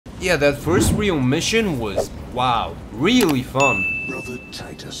Yeah, that first real mission was, wow, really fun. Brother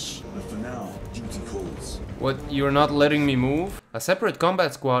Titus, but for now, duty calls. What, you're not letting me move? A separate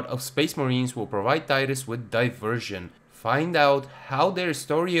combat squad of Space Marines will provide Titus with diversion. Find out how their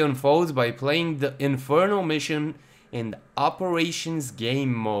story unfolds by playing the Inferno mission in the Operations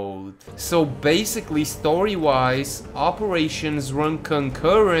game mode. So basically, story-wise, Operations run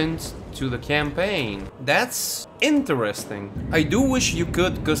concurrent to the campaign. That's interesting. I do wish you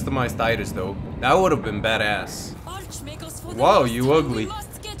could customize Titus though. That would have been badass. Wow, you ugly.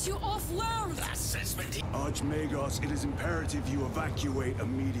 Archmagos, it is imperative you evacuate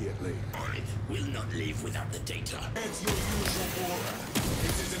immediately. We'll not leave without the data. It's your usual aura.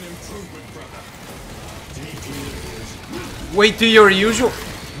 It is an improvement, brother. Wait, to your usual...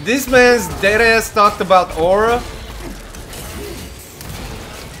 This man's deadass talked about aura?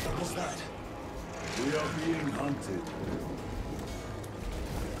 What was that? We are being hunted.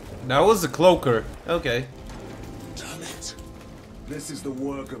 That was a cloaker. Okay. Damn it. This is the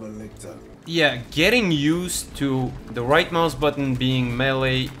work of a lictor. Yeah, getting used to the right mouse button being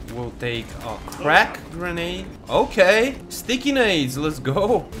melee will take a crack grenade. Okay, sticky nades, let's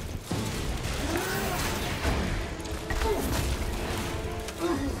go.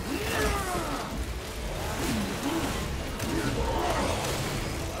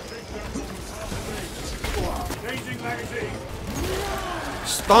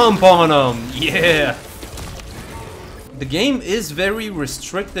 Stomp on him, yeah. The game is very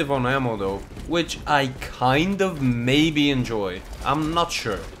restrictive on ammo though, which I kind of maybe enjoy. I'm not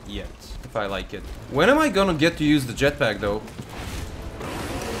sure yet if I like it. When am I gonna get to use the jetpack though?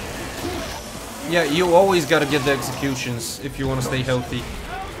 Yeah, you always gotta get the executions if you wanna stay healthy.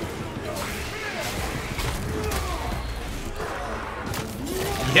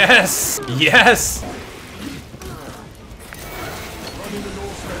 Yes! Yes!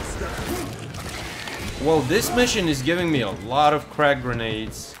 Well, this mission is giving me a lot of crack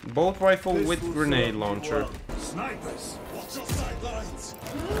grenades. Bolt rifle with grenade launcher. Snipers, watch your sidelines.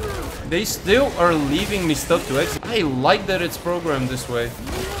 They still are leaving me stuff to execute. I like that it's programmed this way.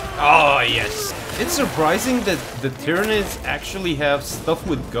 Oh, yes. It's surprising that the Tyranids actually have stuff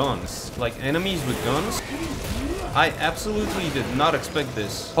with guns. Like enemies with guns. I absolutely did not expect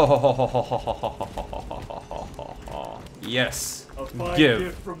this. Yes.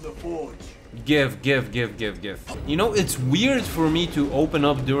 Give. From the forge. Give. You know, it's weird for me to open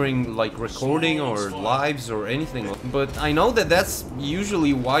up during like recording or lives or anything, but I know that that's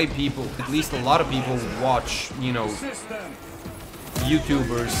usually why people, at least a lot of people, watch, you know,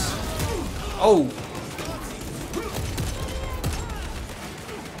 YouTubers. Oh!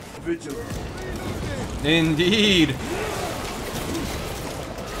 Indeed!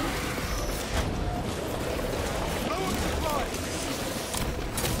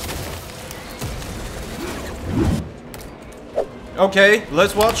 Okay,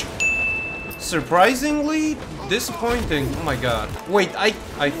 let's watch. Surprisingly disappointing. Oh my god. Wait, I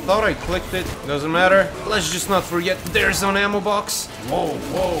thought I clicked it. Doesn't matter. Let's just not forget there's an ammo box. Whoa.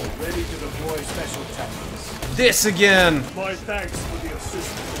 Ready to deploy special tactics. This again. My thanks for the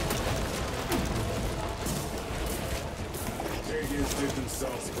assistance. Canadians did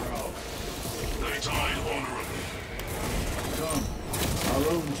themselves proud. They died honorably. Come. Our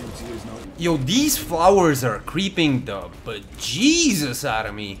own duty is not... Yo, these flowers are creeping the bejesus out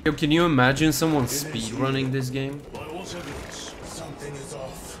of me. Yo, can you imagine someone speedrunning this game? By what evidence? Something is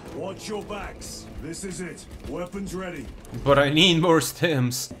off. Watch your backs. This is it. Weapons ready. But I need more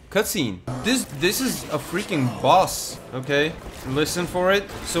stims. Cutscene. This is a freaking boss, okay? Listen for it.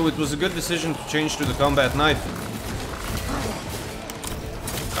 So it was a good decision to change to the combat knife.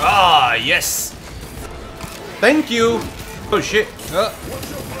 Ah, yes! Thank you! Oh shit.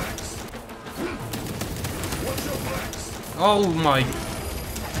 Oh my.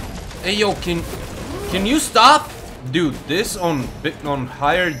 Hey yo, can you stop? Dude, this on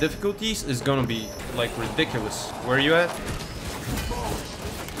higher difficulties is gonna be like ridiculous. Where are you at?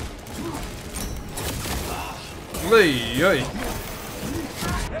 Hey.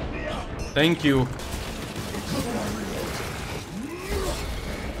 Thank you.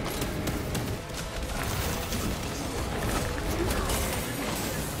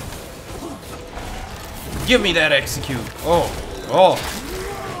 Give me that execute. Oh.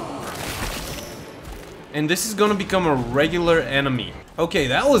 And this is gonna become a regular enemy. Okay,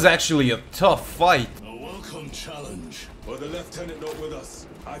 that was actually a tough fight. A welcome challenge. Were the lieutenant not with us,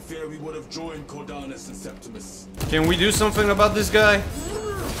 I fear we would have joined Cordanus and Septimus. Can we do something about this guy?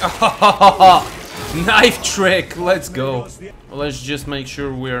 Knife trick, let's go. Let's just make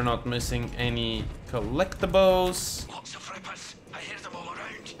sure we are not missing any collectibles. Lots of rippers. I hear them all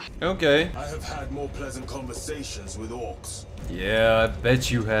around. Okay. I have had more pleasant conversations with orcs. Yeah, I bet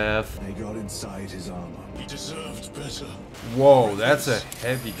you have. They got inside his armor. He deserved better. Whoa, that's a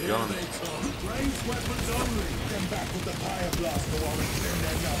heavy gun. Ranged weapons only. Them back with the fire blaster while we clear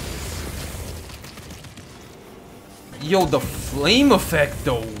their numbers. Yo, the flame effect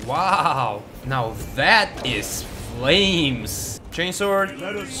though, wow. Now that is flames. Chainsword,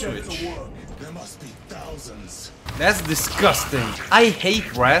 Let us get switch. to work. There must be thousands. That's disgusting. I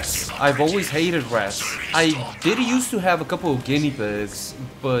hate rats. I've always hated rats. I did used to have a couple of guinea pigs,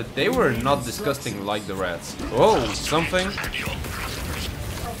 but they were not disgusting like the rats. Oh, something.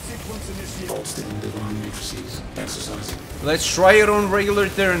 Let's try it on regular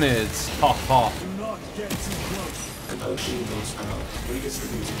Tyranids. Haha. Do not get too close.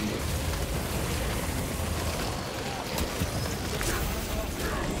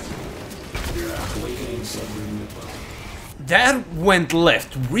 That went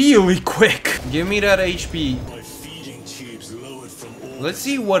left really quick. Give me that HP. My feeding tubes lowered from all. Let's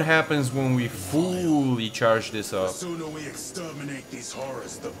see what happens when we fully charge this The up. sooner we exterminate these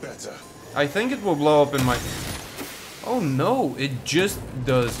horrors, the better. I think it will blow up in my... Oh no, it just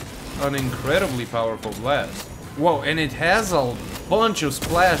does an incredibly powerful blast. Whoa, and it has a bunch of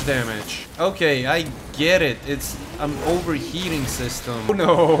splash damage. Okay, I get it. It's an overheating system. Oh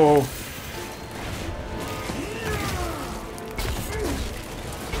no.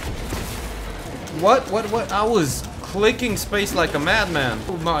 What? I was clicking space like a madman.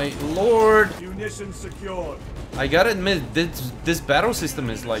 Oh my lord. Munitions secured. I gotta admit, this battle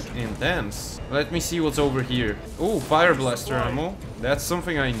system is like intense. Let me see what's over here. Oh, fire blaster ammo. That's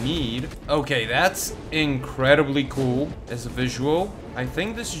something I need. Okay, that's incredibly cool as a visual. I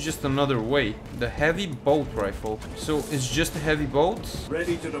think this is just another way. The heavy bolt rifle. So it's just a heavy bolt?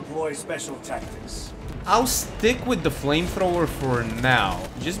 Ready to deploy special tactics. I'll stick with the flamethrower for now,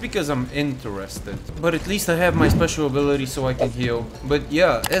 just because I'm interested. But at least I have my special ability so I can heal. But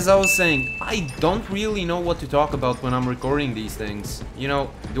yeah, as I was saying, I don't really know what to talk about when I'm recording these things. You know,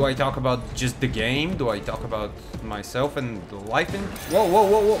 do I talk about just the game? Do I talk about myself and the life in... Whoa, whoa,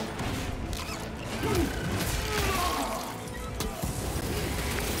 whoa, whoa!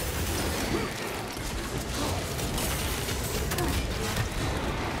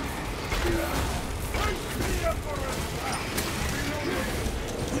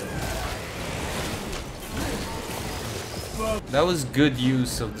 That was good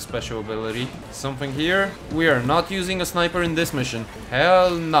use of the special ability. Something here. We are not using a sniper in this mission.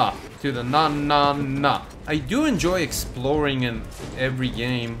 Hell nah. To the nah. I do enjoy exploring in every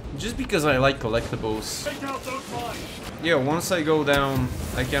game, just because I like collectibles. Take out those mines. Yeah, once I go down,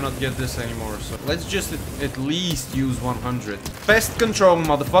 I cannot get this anymore, so let's just at least use 100. Pest control,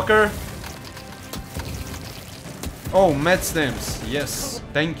 motherfucker! Oh, med stems. Yes,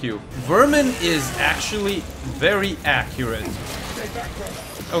 thank you. Vermin is actually very accurate.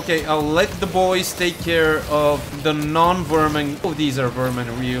 Okay, I'll let the boys take care of the non-vermin. Oh, these are vermin,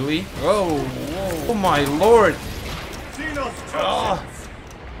 really. Oh, whoa. Oh my lord. Oh,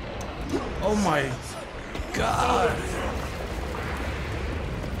 oh my god.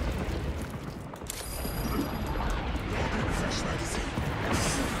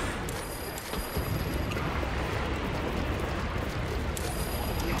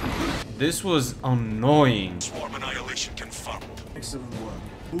 This was annoying. Swarm annihilation confirmed. Excellent work.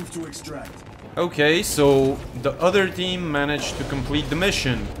 Move to extract. Okay, so the other team managed to complete the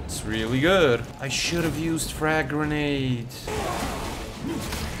mission. It's really good. I should have used frag grenades.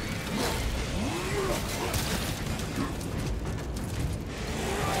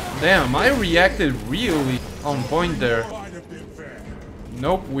 Damn, I reacted really on point there.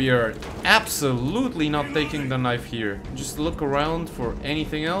 Nope, we are absolutely not taking the knife here. Just look around for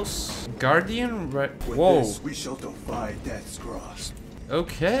anything else. Guardian, whoa. This, we shall defy death's grasp.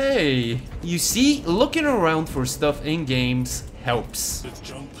 Okay. You see, looking around for stuff in games helps. With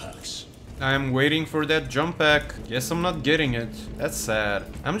jump packs. I'm waiting for that jump pack. Guess I'm not getting it. That's sad.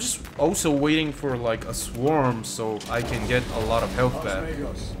 I'm just also waiting for like a swarm so I can get a lot of health back.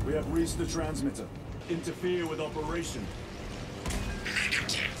 Osmegos, we have reached the transmitter. Interfere with operation.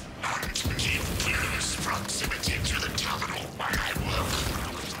 Negative. Keep close proximity to the terminal while I work.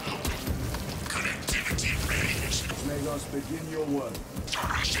 Connectivity range. Osmegos, begin your work.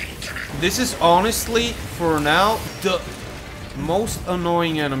 This is honestly, for now, the most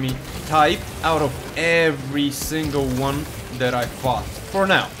annoying enemy type out of every single one that I fought. For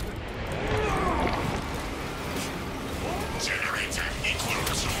now. Generator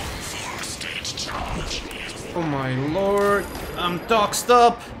equals full state charge. Oh my lord, I'm toxed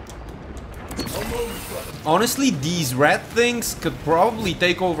up. On Honestly, these rat things could probably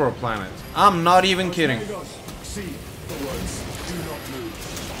take over a planet. I'm not even kidding. See the words. Do not move.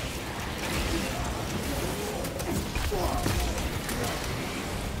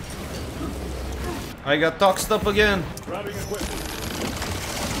 I got toxed up again. Grabbing equipment.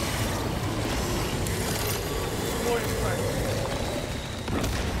 Deploy extract.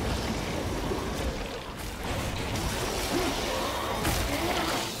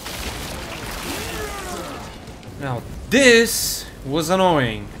 Now, this was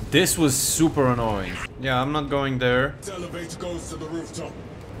annoying. This was super annoying. Yeah, I'm not going there. This elevator goes to the rooftop.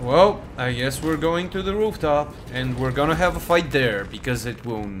 Well, I guess we're going to the rooftop, and we're gonna have a fight there, because it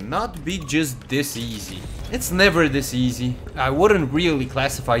will not be just this easy. It's never this easy. I wouldn't really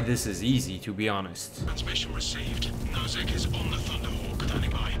classify this as easy, to be honest. Transmission received. Nozek is on the Thunderhawk.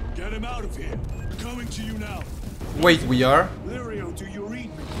 Standing by. Get him out of here. Coming to you now. Wait, we are? Lirio, do you read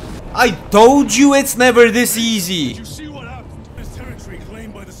me? I told you it's never this easy! You see what happened? This territory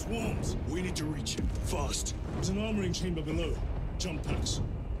claimed by the swarms. We need to reach it fast. There's an armoring chamber below. Jump packs.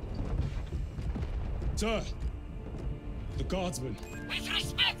 Sir, the guardsmen. With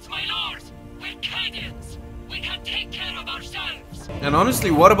respect, my lord, we're Cadians. We can take care of ourselves. And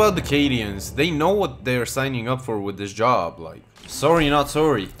honestly, what about the Cadians? They know what they're signing up for with this job, like, sorry not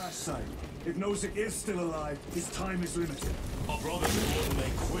sorry. That side. If Nozick is still alive, his time is limited. Our brothers want to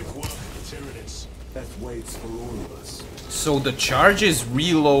make quick work of the Tyranids. Death waits for all of us. So the charges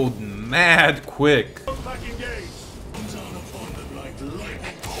reload mad quick. Back engaged. Down upon them like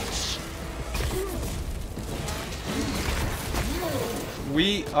lightning bolts.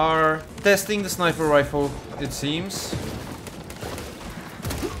 We are testing the sniper rifle, it seems.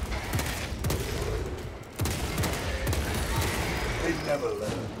 They never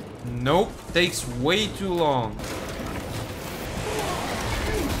learn. Nope, takes way too long.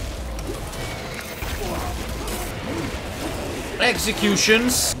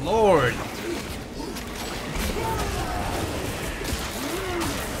 Executions, Lord.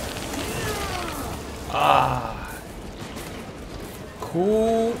 Ah,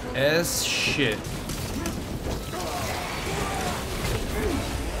 cool as shit.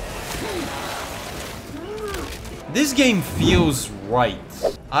 This game feels right.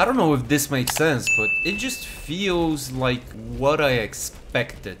 I don't know if this makes sense, but it just feels like what I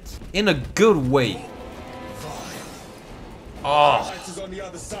expected. In a good way. Oh. Light is on the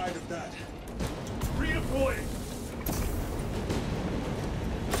other side of that. Redeploying.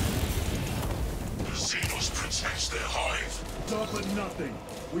 Xenos protects their hive. Stop at nothing.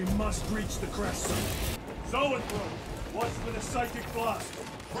 We must reach the crash site. Zoanthrope, watch for the psychic blast.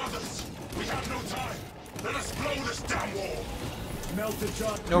 Brothers, we have no time. Let us blow this damn wall. Melted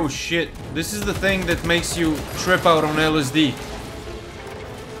charge. Oh shit, this is the thing that makes you trip out on LSD.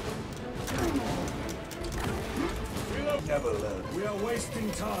 Never learn. We are wasting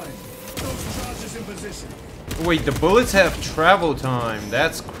time. Those charges in position. Wait, the bullets have travel time.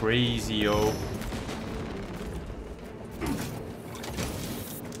 That's crazy, yo.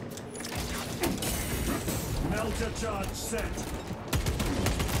 Melter charge set.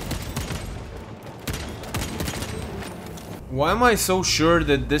 Why am I so sure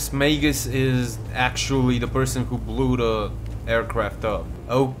that this Magus is actually the person who blew the aircraft up?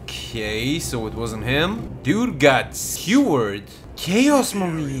 Okay, so it wasn't him. Dude got skewered. Chaos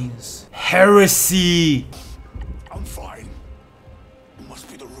Marines. Heresy. I'm fine. It must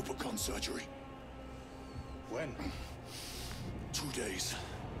be the Rubicon surgery. When? 2 days.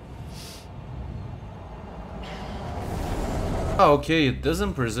 Oh, okay, it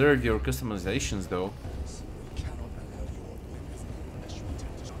doesn't preserve your customizations though.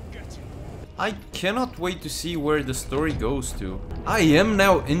 I cannot wait to see where the story goes to. I am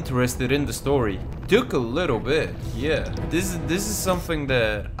now interested in the story. Took a little bit, yeah. This is something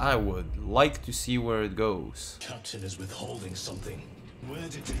that I would like to see where it goes. Captain is withholding something. Where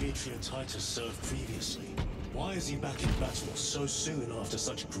did Dimitri and Titus serve previously? Why is he back in battle so soon after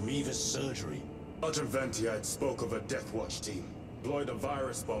such grievous surgery? Sergeant Ventiad spoke of a Death Watch team. Deployed a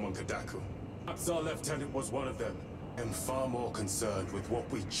virus bomb on Kadaku. Perhaps our lieutenant was one of them. I'm far more concerned with what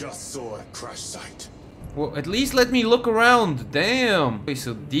we just saw at crash site. Well, at least let me look around. Damn. Okay,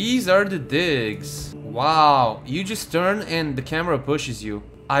 so these are the digs. Wow. You just turn and the camera pushes you.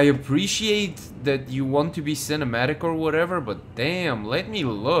 I appreciate that you want to be cinematic or whatever, but damn, let me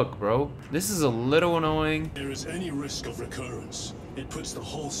look, bro. This is a little annoying. If there is any risk of recurrence, it puts the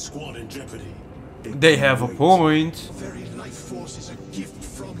whole squad in jeopardy. They have a point. Very life force is a gift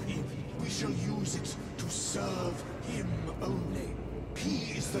from him. We shall use it to serve him only.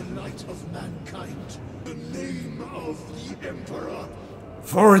 He is the light of mankind. The name of the Emperor.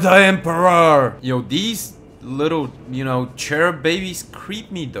 For the Emperor! Yo, these little, you know, cherub babies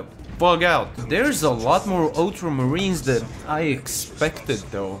creep me the fuck out. There's a lot more Ultramarines than I expected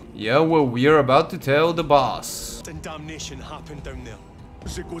though. Yeah, well, we are about to tell the boss. And damnation happened down there.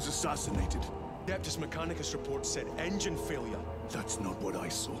 Nozick was assassinated. Deputy Mechanicus report said engine failure. That's not what I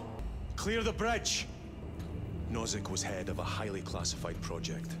saw. Clear the bridge! Nozick was head of a highly classified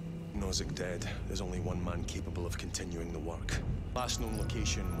project. Nozick dead, there's only one man capable of continuing the work. Last known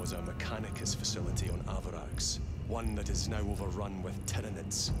location was a Mechanicus facility on Avarax, one that is now overrun with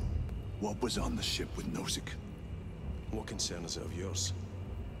Tyranids. What was on the ship with Nozick? What concern is it of yours?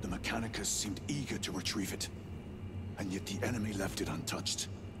 The Mechanicus seemed eager to retrieve it, and yet the enemy left it untouched.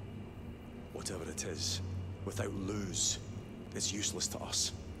 Whatever it is, without Luz, it's useless to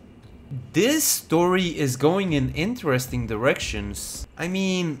us. This story is going in interesting directions. I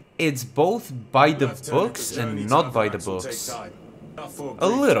mean, it's both by the books and not by the books. A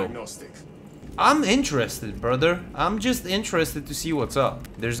little. I'm interested, brother. I'm just interested to see what's up.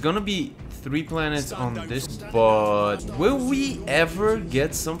 There's gonna be 3 planets on this, but will we ever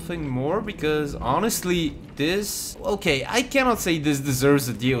get something more? Because honestly, this... Okay, I cannot say this deserves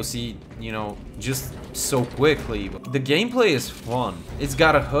a DLC, you know, just so quickly. The gameplay is fun. It's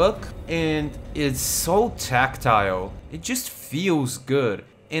got a hook, and it's so tactile. It just feels good.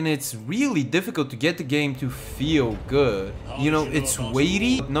 And it's really difficult to get the game to feel good. You know, it's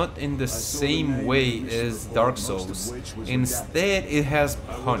weighty, but not in the same way as Dark Souls. Instead, it has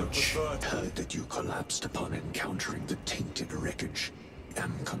punch. Heard that you collapsed upon encountering the tainted wreckage.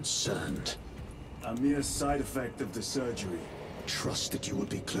 Am concerned. A mere side effect of the surgery. Trust that you will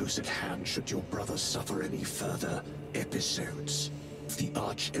be close at hand should your brother suffer any further episodes. The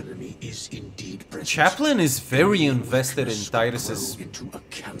arch enemy is indeed present. Chaplin is very invested in Titus's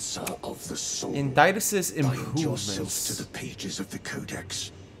improvements. Yourself to the pages of the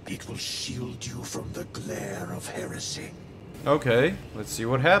Codex. It will shield you from the glare of heresy. Okay, let's see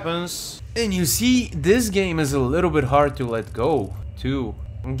what happens. And you see, this game is a little bit hard to let go, too.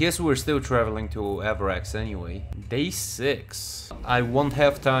 I guess we're still traveling to Avarax anyway. Day 6. I won't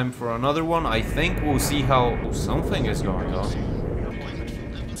have time for another one. I think we'll see how something is going on.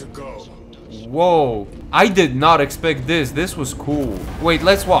 Whoa, I did not expect this. This was cool. Wait,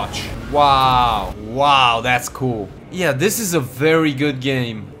 let's watch. Wow. Wow, that's cool. Yeah, this is a very good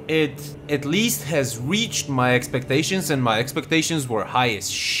game. It at least has reached my expectations, and my expectations were high as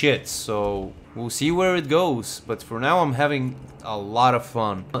shit, so we'll see where it goes. But for now, I'm having a lot of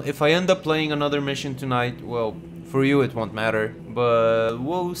fun. If I end up playing another mission tonight, well, for you it won't matter, but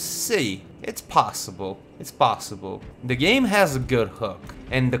we'll see. It's possible. It's possible. The game has a good hook,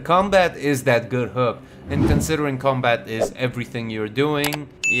 and the combat is that good hook. And considering combat is everything you're doing,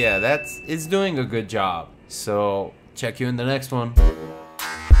 yeah, it's doing a good job. So, check you in the next one.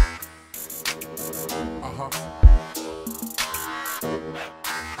 Uh-huh.